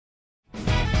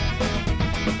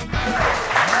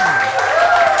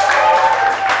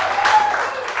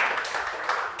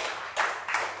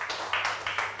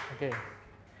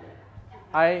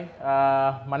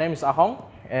Hi, my name is Ahong,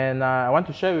 and I want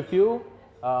to share with you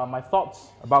my thoughts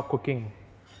about cooking.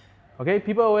 Okay,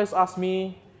 people always ask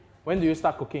me, when do you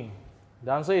start cooking?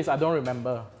 The answer is I don't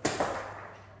remember.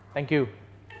 Thank you.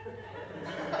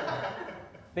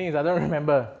 Thing is, I don't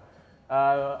remember.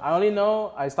 I only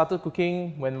know I started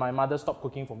cooking when my mother stopped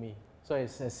cooking for me. So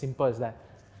it's as simple as that.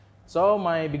 So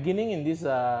my beginning in this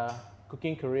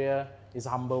cooking career is a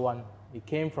humble one. It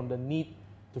came from the need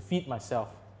to feed myself.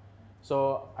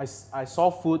 So I saw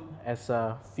food as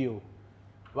a fuel.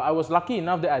 But I was lucky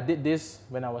enough that I did this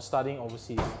when I was studying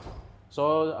overseas.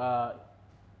 So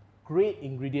great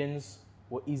ingredients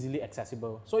were easily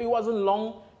accessible. So it wasn't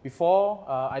long before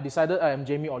I decided I am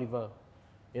Jamie Oliver.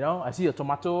 You know, I see a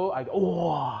tomato, I go,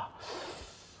 oh,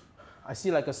 I see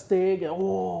like a steak, and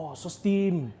oh, so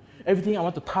steamed. Everything I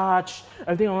want to touch,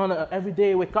 everything I want to, every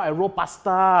day wake up, I roll pasta,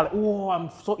 like, oh,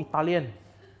 I'm so Italian.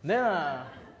 Then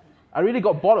I really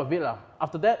got bored of it.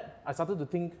 After that, I started to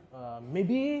think,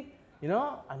 maybe, you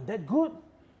know, I'm that good.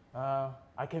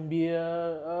 I can be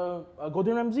a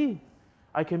Gordon Ramsay.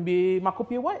 I can be Marco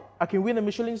Pierre White. I can win a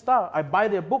Michelin star. I buy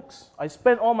their books. I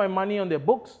spend all my money on their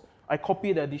books. I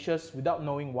copy their dishes without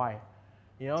knowing why.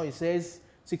 You know, it says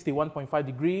 61.5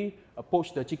 degree,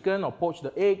 poach the chicken or poach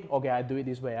the egg. Okay, I do it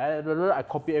this way. I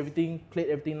copy everything, plate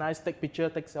everything nice, take picture,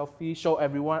 take selfie, show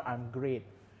everyone I'm great.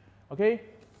 Okay,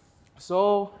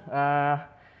 so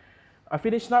I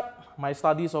finished up my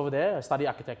studies over there. I studied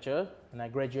architecture and I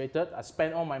graduated. I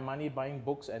spent all my money buying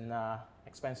books and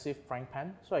expensive frying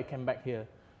pan. So I came back here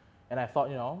and I thought,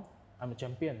 you know, I'm a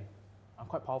champion. I'm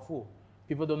quite powerful.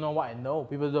 People don't know what I know.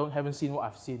 People haven't seen what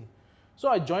I've seen. So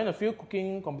I joined a few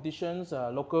cooking competitions,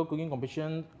 local cooking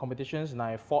competitions, and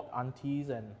I fought aunties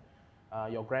and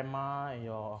your grandma and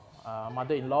your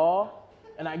mother-in-law,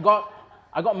 and I got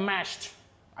mashed.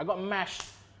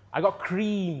 I got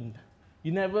creamed.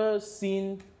 You never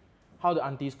seen how the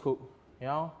aunties cook, you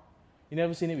know? You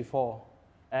never seen it before,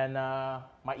 and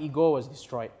my ego was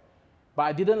destroyed. But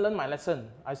I didn't learn my lesson.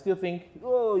 I still think,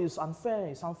 oh, it's unfair.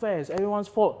 It's everyone's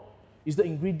fault. It's the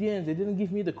ingredients. They didn't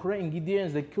give me the correct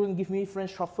ingredients. They couldn't give me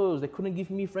French truffles. They couldn't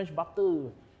give me French butter.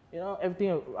 You know,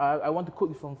 everything I want to cook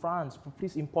is from France.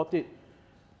 Please import it.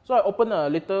 So I opened a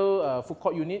little food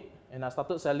court unit and I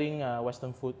started selling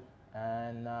Western food.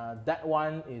 And that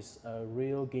one is a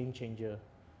real game changer.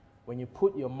 When you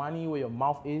put your money where your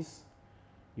mouth is,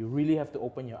 you really have to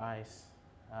open your eyes.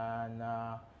 And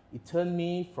it turned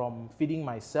me from feeding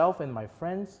myself and my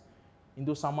friends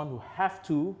into someone who have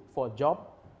to, for a job,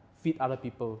 feed other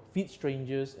people, feed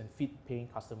strangers, and feed paying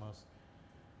customers.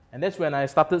 And that's when I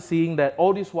started seeing that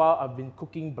all this while I've been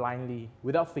cooking blindly,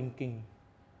 without thinking.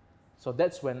 So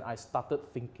that's when I started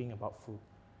thinking about food.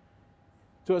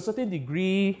 To a certain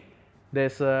degree,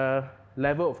 there's a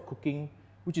level of cooking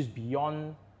which is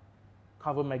beyond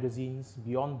cover magazines,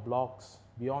 beyond blogs,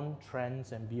 beyond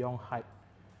trends, and beyond hype.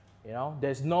 You know,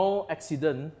 there's no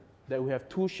accident that we have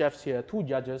two chefs here, two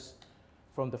judges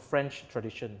from the French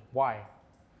tradition. Why?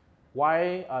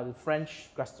 Why are the French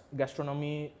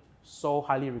gastronomy so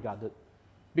highly regarded?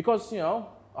 Because, you know,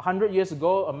 100 years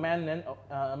ago, a man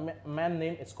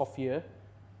named Escoffier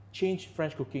changed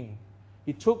French cooking.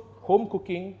 He took home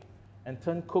cooking and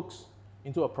turned cooks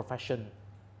into a profession.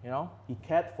 You know, he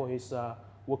cared for his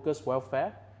workers'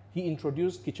 welfare. He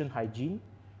introduced kitchen hygiene.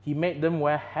 He made them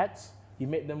wear hats. He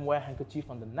made them wear handkerchief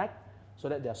on the neck so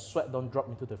that their sweat don't drop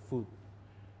into the food.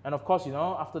 And of course, you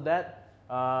know, after that,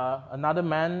 another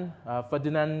man,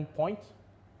 Ferdinand Point,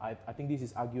 I think this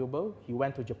is arguable. He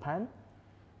went to Japan.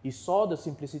 He saw the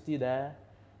simplicity there,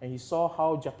 and he saw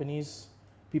how Japanese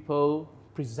people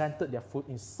presented their food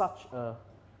in such a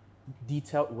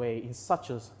detailed way, in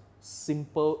such a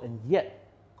simple and yet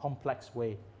complex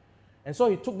way. And so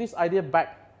he took this idea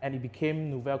back, and it became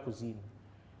Nouvelle Cuisine.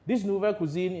 This Nouvelle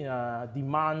Cuisine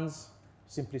demands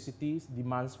simplicity,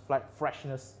 demands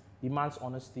freshness, demands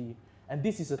honesty. And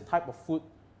this is a type of food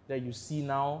that you see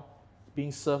now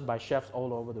being served by chefs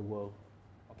all over the world,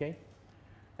 okay?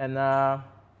 And,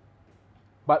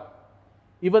 but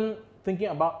even thinking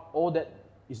about all that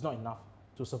is not enough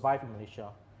to survive in Malaysia.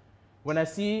 When I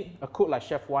see a cook like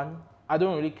Chef Wan, I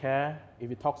don't really care if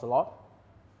he talks a lot,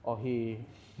 or he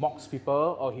mocks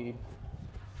people, or he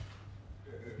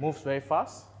moves very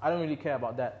fast. I don't really care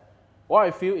about that. What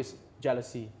I feel is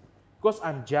jealousy, because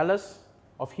I'm jealous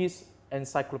of his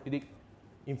encyclopedic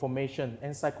information,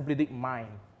 encyclopedic mind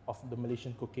of the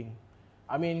Malaysian cooking.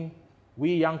 I mean,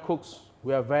 we young cooks,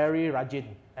 we are very rajin.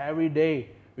 Every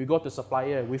day we go to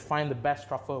supplier, we find the best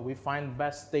truffle, we find the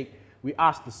best steak. We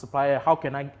ask the supplier, how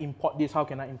can I import this, how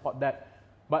can I import that?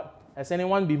 But has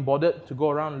anyone been bothered to go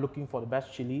around looking for the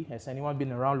best chili? Has anyone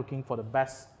been around looking for the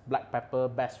best black pepper,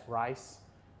 best rice,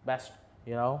 best,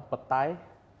 you know, pad thai.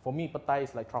 For me, pad thai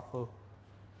is like truffle.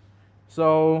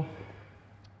 So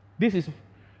this is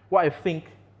what I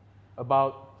think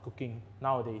about cooking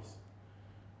nowadays.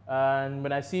 And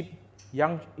when I see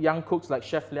young cooks like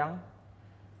Chef Liang,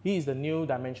 he is the new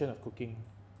dimension of cooking.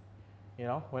 You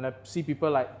know, when I see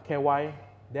people like KY,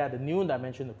 they are the new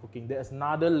dimension of cooking. There's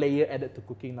another layer added to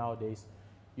cooking nowadays.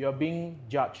 You're being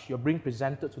judged, you're being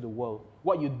presented to the world.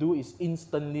 What you do is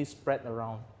instantly spread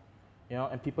around, you know,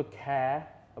 and people care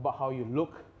about how you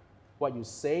look, what you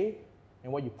say,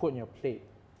 and what you put on your plate.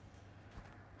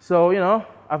 So, you know,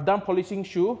 I've done polishing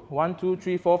shoe, 1, 2,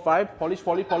 3, 4, 5, polish,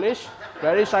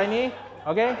 very shiny,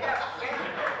 okay?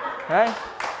 Okay,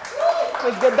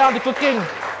 let's get down to cooking. Enough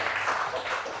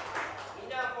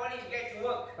polish, get to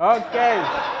work. Okay.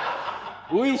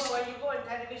 When you go on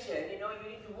television, you know, you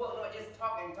need to work, not just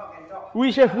talk and talk and talk.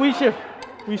 We chef.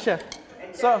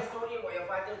 And tell the story about your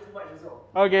father too much also.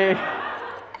 Okay.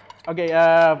 Okay,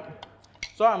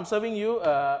 so I'm serving you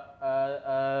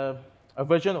a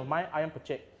version of my ayam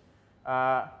pecek.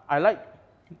 I like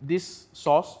this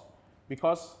sauce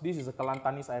because this is a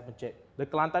Kelantanese ayam pecek. The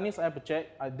Kelantanese ayam pecek,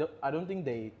 I don't think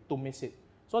they tumis it.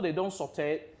 So they don't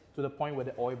saute it to the point where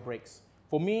the oil breaks.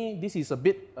 For me, this is a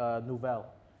bit nouvelle.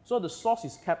 So the sauce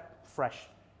is kept fresh,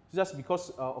 just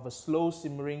because of a slow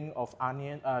simmering of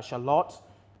onion, shallot,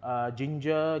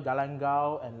 ginger,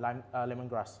 galangal, and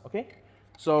lemongrass. Okay,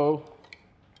 so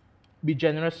be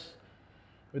generous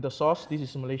with the sauce. This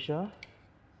is Malaysia.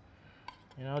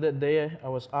 You know, that day I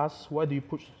was asked, why do you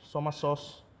put so much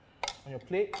sauce on your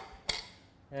plate?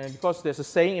 And because there's a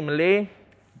saying in Malay,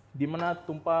 di mana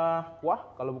tumpah kuah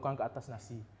kalau bukan ke atas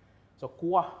nasi. So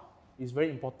kuah is very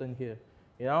important here.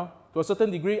 You know, to a certain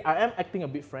degree, I am acting a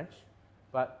bit French,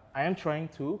 but I am trying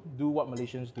to do what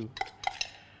Malaysians do.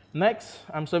 Next,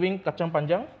 I'm serving kacang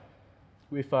panjang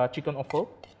with chicken offal.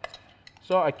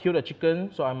 So I killed a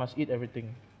chicken, so I must eat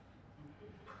everything.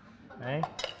 Okay.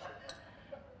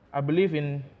 I believe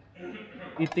in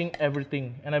eating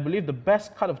everything, and I believe the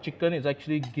best cut of chicken is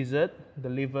actually gizzard, the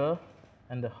liver,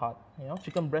 and the heart. You know,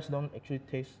 chicken breasts don't actually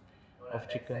taste of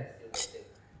chicken.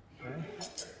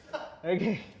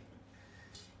 Okay.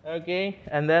 Okay,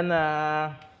 and then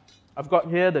I've got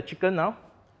here the chicken now.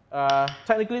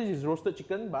 Technically this is roasted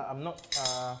chicken, but I'm not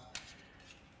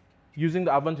using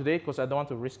the oven today because I don't want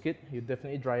to risk it. It'll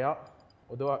definitely dry out.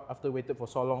 Although after waited for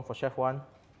so long for Chef Wan,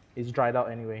 it's dried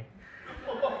out anyway.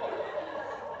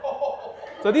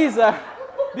 So these are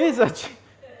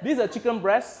chicken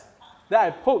breasts that I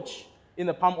poach in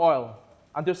the palm oil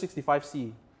until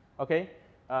 65°C. Okay.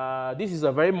 This is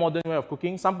a very modern way of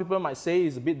cooking. Some people might say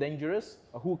it's a bit dangerous.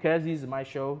 Who cares? This is my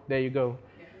show. There you go.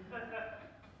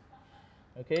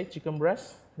 Okay, chicken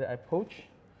breast that I poach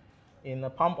in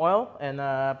palm oil and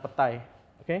pad thai.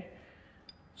 Okay,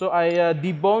 so I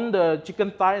debone the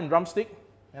chicken thigh and drumstick,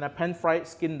 and I pan fry it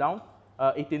skin down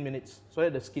 18 minutes so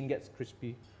that the skin gets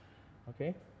crispy.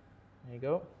 Okay, there you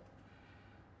go.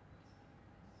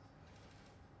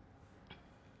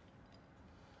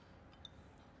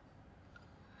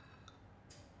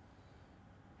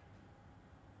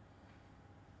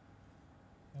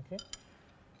 Okay,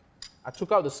 I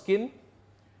took out the skin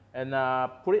and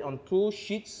put it on 2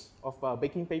 sheets of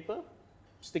baking paper,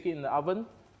 stick it in the oven,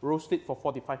 roast it for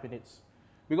 45 minutes.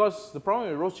 Because the problem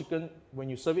with roast chicken, when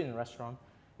you serve it in a restaurant,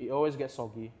 it always gets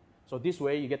soggy. So this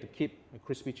way you get to keep a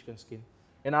crispy chicken skin.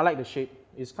 And I like the shape,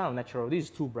 it's kind of natural. This is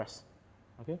 2 breasts,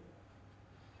 okay?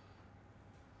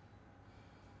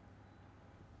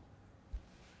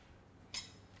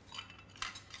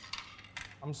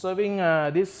 I'm serving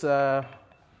this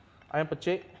ayam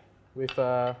pecek with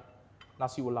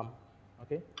nasi ulam.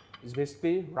 Okay, it's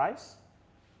basically rice,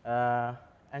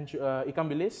 ikan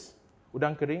bilis,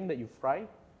 udang kering that you fry,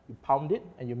 you pound it,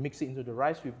 and you mix it into the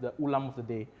rice with the ulam of the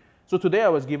day. So today I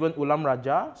was given ulam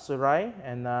raja, serai,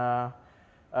 and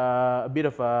a bit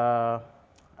of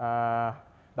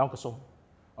daun kesum.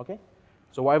 Okay,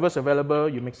 so whatever's available,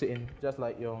 you mix it in, just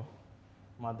like your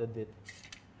mother did.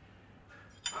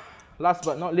 Last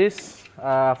but not least,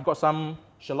 I've got some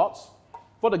shallots.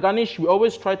 For the garnish, we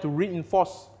always try to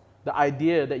reinforce the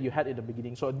idea that you had at the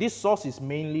beginning. So this sauce is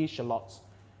mainly shallots.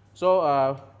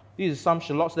 So these are some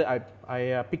shallots that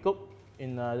I pickled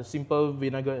in simple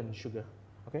vinegar and sugar.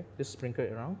 Okay, just sprinkle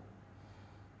it around.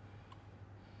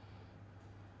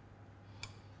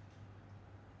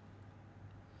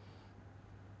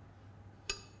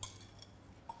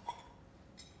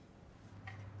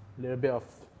 A little bit of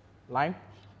lime.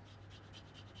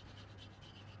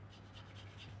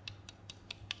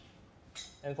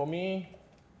 And for me,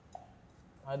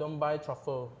 I don't buy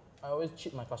truffle. I always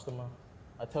cheat my customer.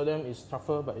 I tell them it's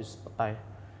truffle, but it's pad thai.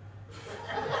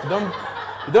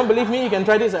 You don't believe me? You can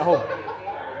try this at home.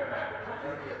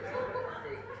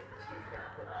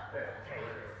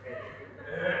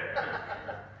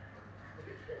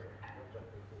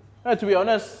 To be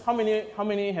honest, how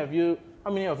many of you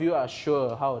are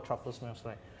sure how a truffle smells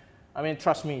like? I mean,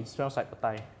 trust me, it smells like pad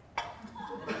thai.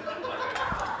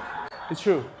 It's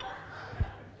true.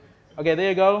 Okay, there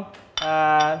you go.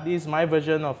 This is my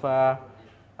version of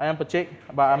ayam pecik,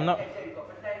 but I'm not.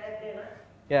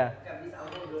 Yeah.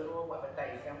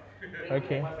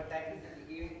 Okay.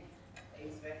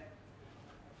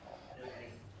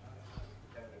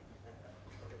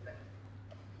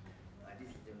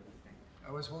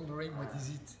 I was wondering what is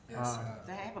it? Yes.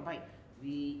 So have a bite. We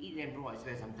eat them raw as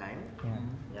well sometimes.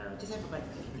 Yeah. Just have a bite.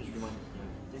 If you want.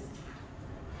 Yeah. Just.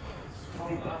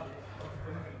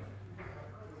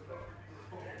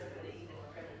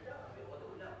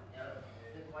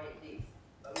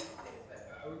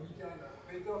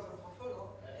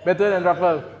 Better than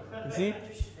truffle. You see?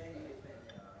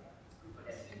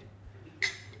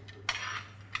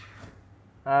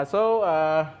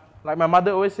 Like my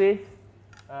mother always say,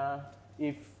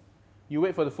 if you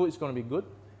wait for the food, it's going to be good.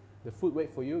 The food wait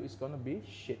for you, it's going to be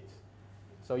shit.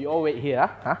 So you all wait here,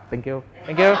 huh? Thank you.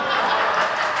 Thank you.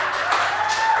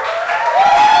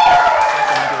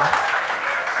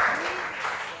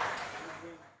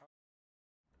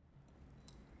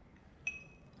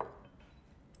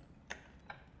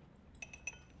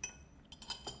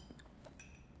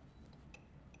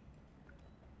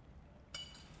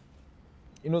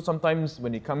 You know, sometimes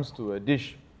when it comes to a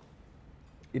dish,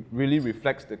 it really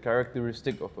reflects the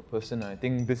characteristic of a person. I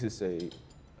think this is a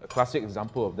classic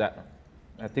example of that.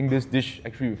 I think this dish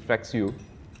actually reflects you.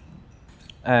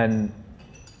 And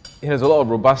it has a lot of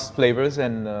robust flavors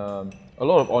and a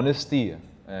lot of honesty,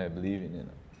 I believe in it.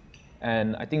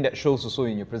 And I think that shows also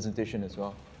in your presentation as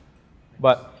well.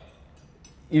 But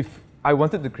if I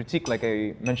wanted to critique, like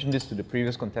I mentioned this to the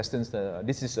previous contestants,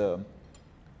 this is a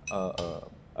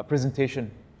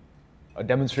presentation, a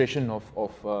demonstration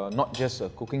of not just a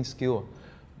cooking skill,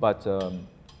 but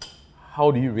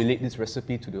how do you relate this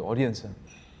recipe to the audience.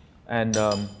 And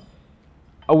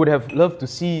I would have loved to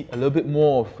see a little bit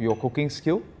more of your cooking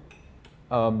skill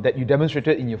that you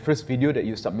demonstrated in your first video that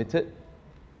you submitted.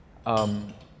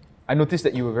 I noticed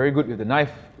that you were very good with the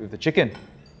knife, with the chicken,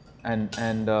 and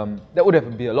that would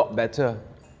have been a lot better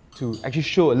to actually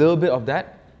show a little bit of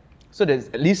that, so there's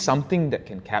at least something that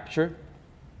can capture.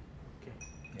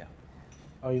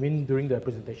 Oh, you mean during the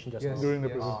presentation just now? Yes, during the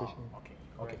presentation.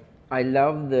 Okay. I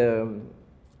love the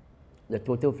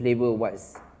total flavor of what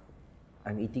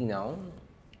I'm eating now.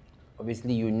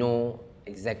 Obviously, you know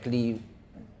exactly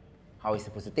how it's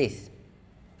supposed to taste.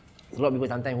 There's a lot of people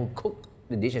sometimes who cook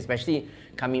the dish, especially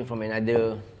coming from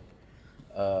another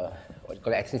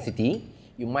accent city,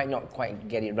 you might not quite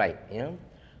get it right. You know?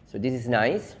 So this is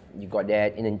nice. You got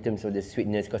that in terms of the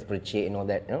sweetness, because percik and all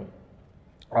that. You know?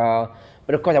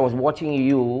 But of course, I was watching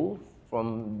you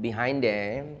from behind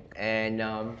there, and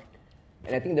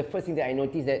I think the first thing that I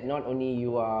noticed that not only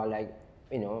you are like,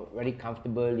 you know, very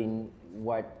comfortable in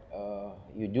what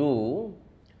you do.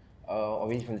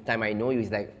 Obviously, from the time I know you,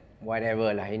 it's like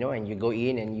whatever, like, you know, and you go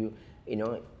in and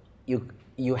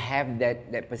you have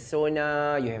that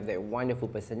persona, you have that wonderful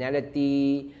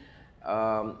personality.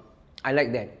 I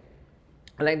like that.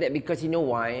 I like that because you know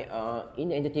why? In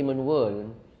the entertainment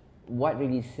world, what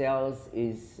really sells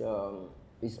is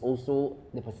also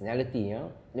the personality. Yeah?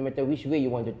 No matter which way you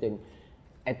want to turn.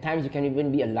 At times you can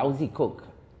even be a lousy cook,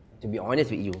 to be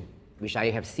honest with you, which I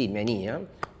have seen many,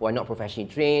 who are not professionally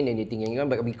trained and they think,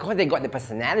 but because they got the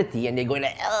personality and they go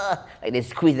like they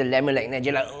squeeze the lemon like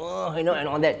Nigel, like, you know, and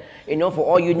all that. You know, for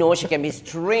all you know, she can be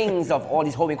strings of all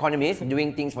these home economists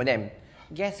doing things for them.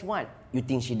 Guess what? You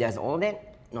think she does all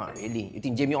that? Not really. You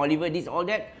think Jamie Oliver does all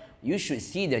that? You should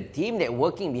see the team that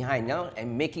working behind now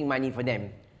and making money for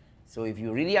them. So if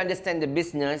you really understand the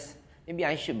business, maybe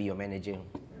I should be your manager.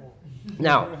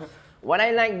 Now, what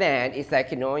I like that is like,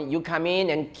 you know, you come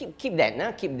in and keep that,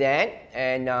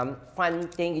 and fun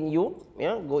thing in you,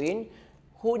 go in.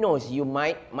 Who knows, you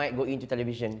might go into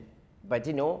television. But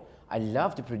you know, I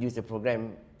love to produce a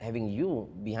program having you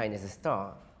behind as a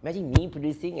star. Imagine me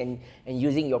producing and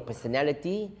using your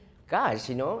personality. Gosh,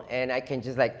 you know, and I can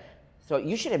just like, so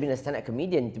you should have been a stand-up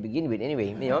comedian to begin with anyway,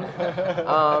 you know.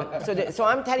 So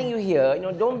I'm telling you here, you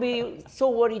know, don't be so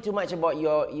worried too much about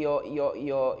your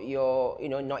you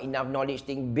know, not enough knowledge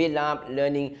thing. Build up,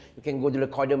 learning. You can go to the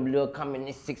Cordon Bleu, come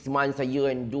in 6 months, a year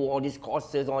and do all these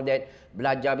courses, all that,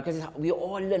 belajar, because we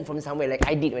all learn from somewhere, like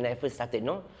I did when I first started,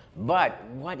 no? But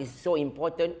what is so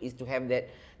important is to have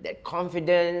that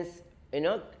confidence, you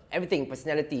know, everything,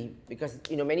 personality. Because,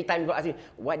 you know, many times people ask you,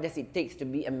 what does it take to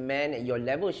be a man at your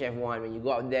level, Chef Wan? When you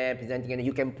go out there presenting and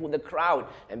you can pull the crowd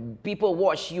and people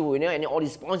watch you, you know, and all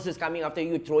these sponsors coming after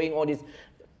you, throwing all these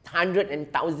hundreds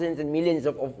and thousands and millions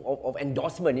of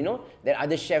endorsement, you know, that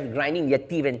other chefs grinding their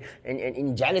teeth and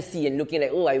in jealousy and looking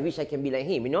like, oh, I wish I can be like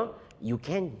him, you know. You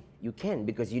can,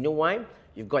 because you know why?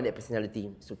 You've got that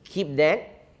personality. So keep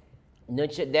that,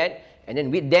 nurture that, and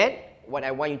then with that, what I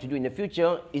want you to do in the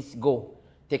future is go.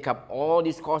 Take up all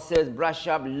these courses, brush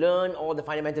up, learn all the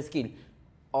fundamental skill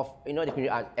of, you know, the culinary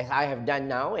art, as I have done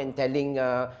now, and telling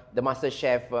the master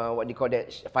chef, what they call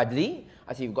that, Fadli,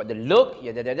 I said, you've got the look,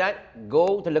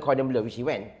 go to Le Cordon Bleu, which he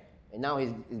went. And now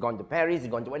he's gone to Paris,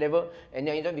 he's gone to whatever, and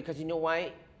then, you know, because you know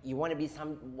why? You want to be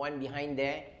someone behind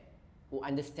there who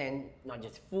understand not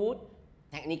just food,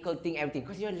 technical thing, everything.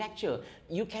 Because you're a lecturer.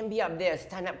 You can be up there,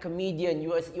 stand-up comedian,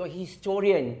 you're a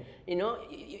historian, you know,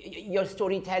 you're a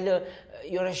storyteller,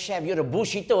 you're a chef, you're a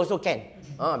bullshitter also can.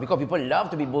 Because people love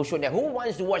to be bullshit. Who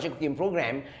wants to watch a cooking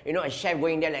program, you know, a chef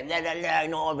going there like, blah, blah, blah, you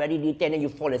know, very detailed, and you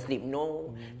fall asleep.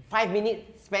 No. 5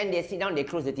 minutes, spend, they sit down, they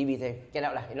close the TV, say, get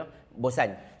out lah, you know,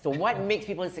 bosan. So what makes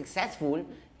people successful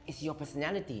is your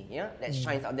personality, yeah, that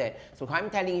shines out there. So I'm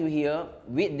telling you here,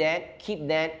 with that, keep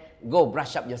that, go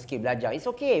brush up your skill, belajar. It's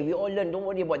okay, we all learn, don't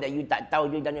worry about that, you tak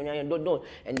tahu, you don't.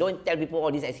 And don't tell people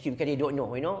all these excuses because they don't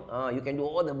know, you know. You can do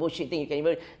all the bullshit thing, you can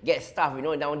even get staff, you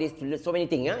know, nowadays to learn so many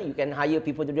things, yeah. You can hire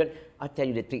people to do it. I'll tell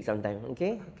you the trick sometime,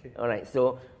 okay? Alright,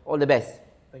 so all the best.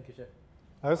 Thank you, Chef.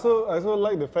 I also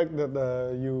like the fact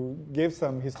that you gave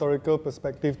some historical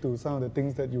perspective to some of the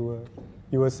things that you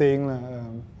were saying.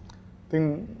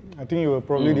 I think you were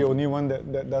probably the only one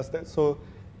that does that. So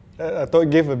I thought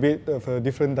it gave a bit of a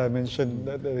different dimension,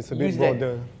 that is a bit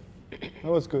broader. That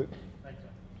was good.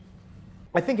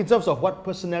 I think in terms of what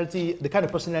personality, the kind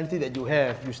of personality that you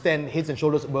have, you stand heads and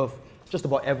shoulders above just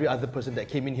about every other person that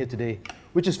came in here today,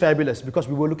 which is fabulous because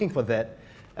we were looking for that.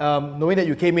 Knowing that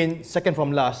you came in second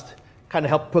from last kind of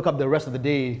helped perk up the rest of the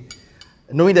day.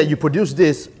 Knowing that you produced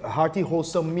this hearty,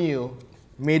 wholesome meal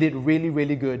made it really,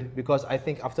 really good because I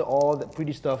think after all that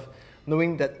pretty stuff,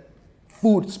 knowing that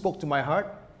food spoke to my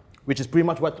heart, which is pretty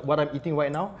much what I'm eating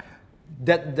right now,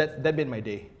 that made my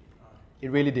day. It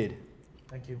really did.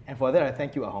 Thank you. And for that, I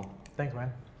thank you, Ahong. Thanks,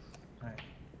 man. All right.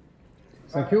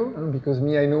 Thank you, because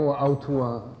me, I know how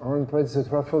to impress the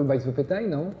truffle by the petai,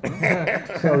 no?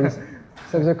 Sorry,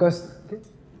 save the cost. Okay.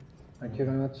 Thank you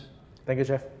very much. Thank you,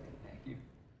 Chef.